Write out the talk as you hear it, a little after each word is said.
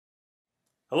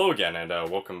Hello again, and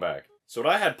welcome back. So what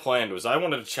I had planned was I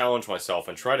wanted to challenge myself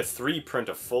and try to 3D print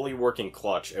a fully working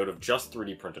clutch out of just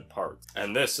 3D printed parts.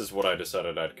 And this is what I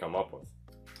decided I'd come up with.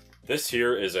 This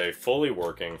here is a fully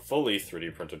working, fully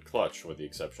 3D printed clutch, with the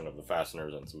exception of the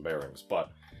fasteners and some bearings,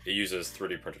 but it uses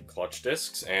 3D printed clutch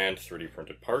discs and 3D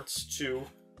printed parts to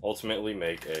ultimately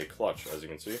make a clutch, as you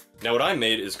can see. Now what I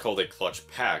made is called a clutch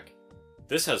pack.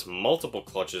 This has multiple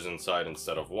clutches inside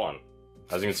instead of one.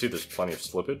 As you can see, there's plenty of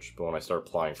slippage, but when I start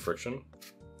applying friction,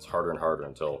 it's harder and harder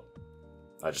until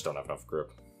I just don't have enough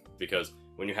grip. Because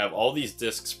when you have all these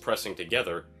discs pressing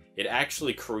together, it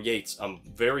actually creates a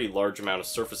very large amount of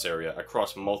surface area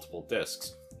across multiple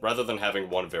discs, rather than having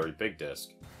one very big disc.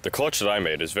 The clutch that I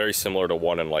made is very similar to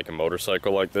one in like a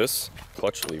motorcycle like this.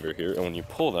 Clutch lever here, and when you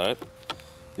pull that,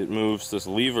 it moves this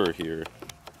lever here.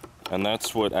 And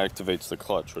that's what activates the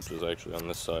clutch, which is actually on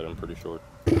this side, I'm pretty sure.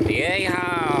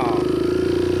 Yeah.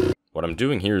 What I'm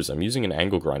doing here is I'm using an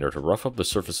angle grinder to rough up the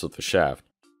surface of the shaft,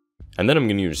 and then I'm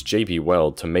going to use JB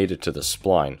Weld to mate it to the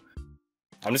spline.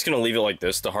 I'm just going to leave it like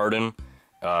this to harden,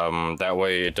 that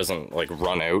way it doesn't like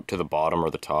run out to the bottom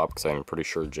or the top, because I'm pretty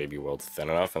sure JB Weld's thin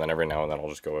enough, and then every now and then I'll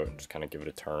just go out and just kind of give it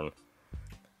a turn.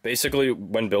 Basically,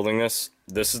 when building this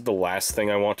is the last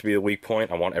thing I want to be the weak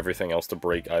point. I want everything else to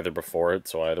break either before it,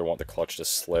 so I either want the clutch to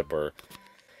slip or...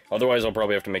 Otherwise, I'll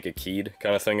probably have to make a keyed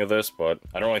kind of thing of this, but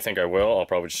I don't really think I will. I'll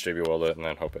probably just JB Weld it and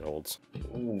then hope it holds.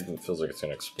 Ooh, it feels like it's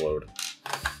gonna explode.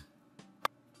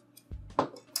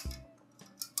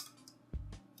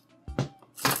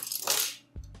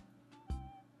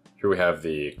 Here we have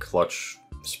the clutch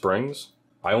springs.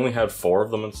 I only had 4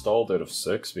 of them installed out of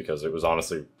 6 because it was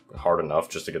honestly hard enough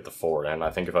just to get the 4 in. I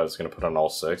think if I was gonna put on all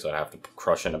 6, I'd have to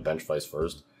crush in a bench vise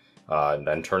first. And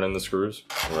then turn in the screws.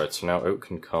 Alright, so now out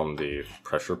can come the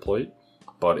pressure plate,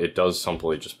 but it does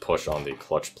simply just push on the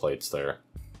clutch plates there.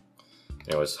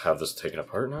 Anyways, have this taken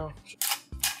apart now.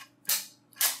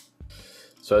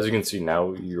 So as you can see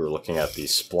now, you're looking at the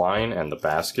spline and the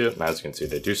basket, and as you can see,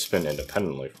 they do spin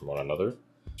independently from one another.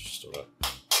 Just sort of...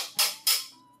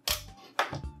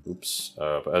 Oops.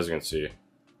 But as you can see, it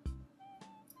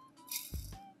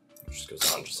just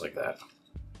goes on just like that.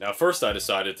 Now first I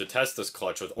decided to test this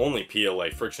clutch with only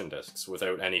PLA friction discs,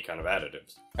 without any kind of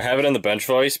additives. I have it in the bench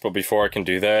vise, but before I can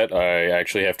do that, I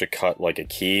actually have to cut like a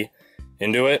key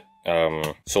into it.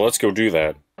 So let's go do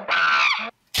that.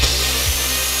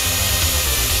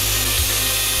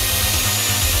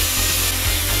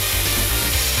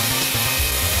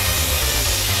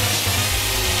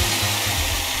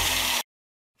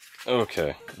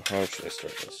 Okay, how should I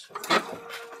start this?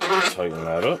 Tighten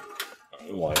that up.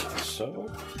 Like so.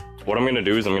 What I'm gonna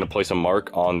do is I'm gonna place a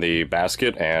mark on the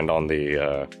basket and on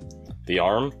the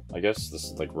arm, I guess,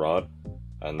 this like rod,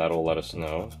 and that'll let us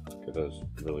know. Okay, that's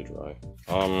really dry.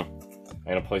 I'm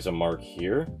gonna place a mark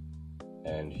here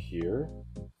and here.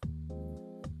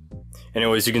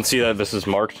 Anyways, you can see that this is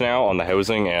marked now on the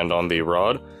housing and on the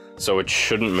rod, so it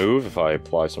shouldn't move if I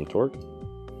apply some torque.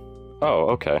 Oh,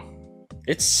 okay.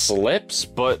 It slips,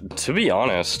 but to be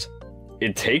honest,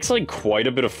 it takes like quite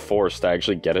a bit of force to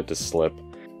actually get it to slip.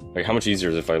 Like how much easier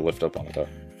is it if I lift up on it?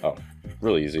 Oh,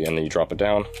 really easy, and then you drop it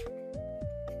down.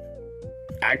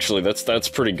 Actually, that's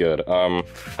pretty good. I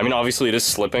mean, obviously it is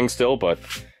slipping still, but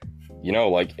you know,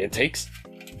 like it takes...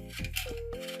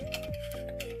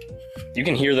 You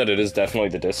can hear that it is definitely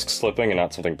the disc slipping and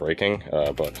not something breaking,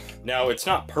 but... Now, it's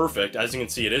not perfect. As you can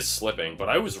see, it is slipping, but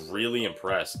I was really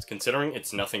impressed, considering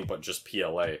it's nothing but just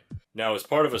PLA. Now, as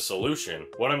part of a solution,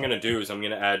 what I'm going to do is I'm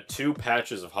going to add 2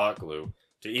 patches of hot glue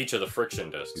to each of the friction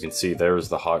discs. You can see there's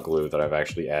the hot glue that I've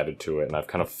actually added to it, and I've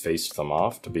kind of faced them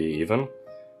off to be even,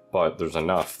 but there's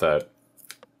enough that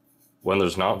when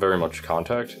there's not very much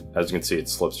contact, as you can see, it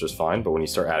slips just fine, but when you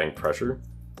start adding pressure,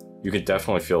 you can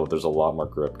definitely feel that there's a lot more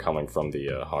grip coming from the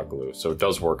hot glue, so it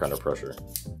does work under pressure.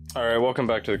 Alright, welcome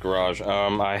back to the garage.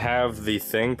 I have the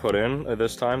thing put in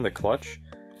this time, the clutch,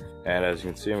 and as you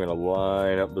can see, I'm going to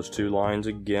line up those 2 lines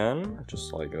again,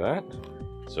 just like that.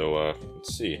 So,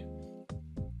 let's see.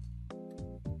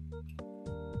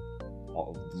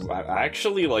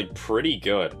 Actually, like, pretty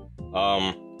good.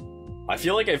 I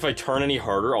feel like if I turn any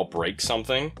harder, I'll break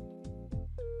something.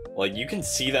 Like, you can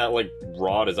see that, like,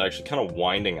 rod is actually kind of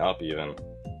winding up, even.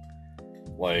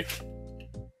 Like,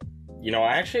 you know,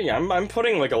 actually, I'm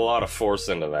putting, like, a lot of force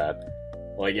into that.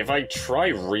 Like, if I try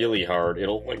really hard,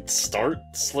 it'll, like, start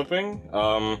slipping.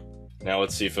 Now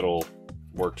let's see if it'll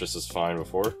work just as fine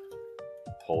before.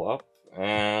 Pull up,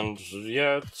 and,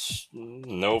 yeah, it's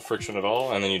no friction at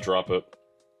all, and then you drop it.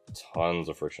 Tons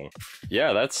of friction.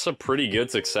 Yeah, that's a pretty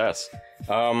good success.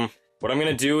 What I'm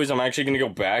gonna do is I'm actually gonna go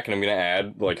back and I'm gonna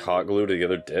add, like, hot glue to the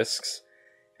other discs.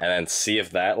 and then see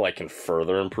if that, like, can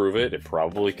further improve it. It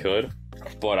probably could,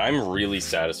 but I'm really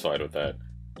satisfied with that.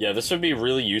 Yeah, this would be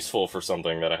really useful for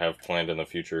something that I have planned in the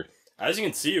future. As you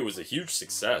can see, it was a huge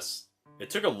success. It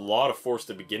took a lot of force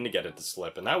to begin to get it to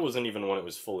slip, and that wasn't even when it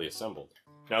was fully assembled.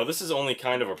 Now, this is only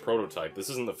kind of a prototype, this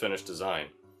isn't the finished design.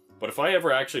 But if I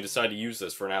ever actually decide to use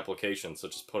this for an application,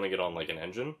 such as putting it on like an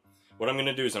engine, what I'm going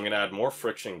to do is I'm going to add more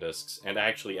friction discs, and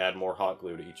actually add more hot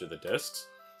glue to each of the discs,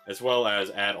 as well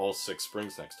as add all 6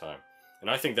 springs next time. And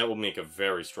I think that will make a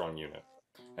very strong unit.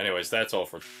 Anyways, that's all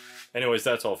for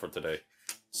today.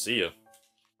 See ya.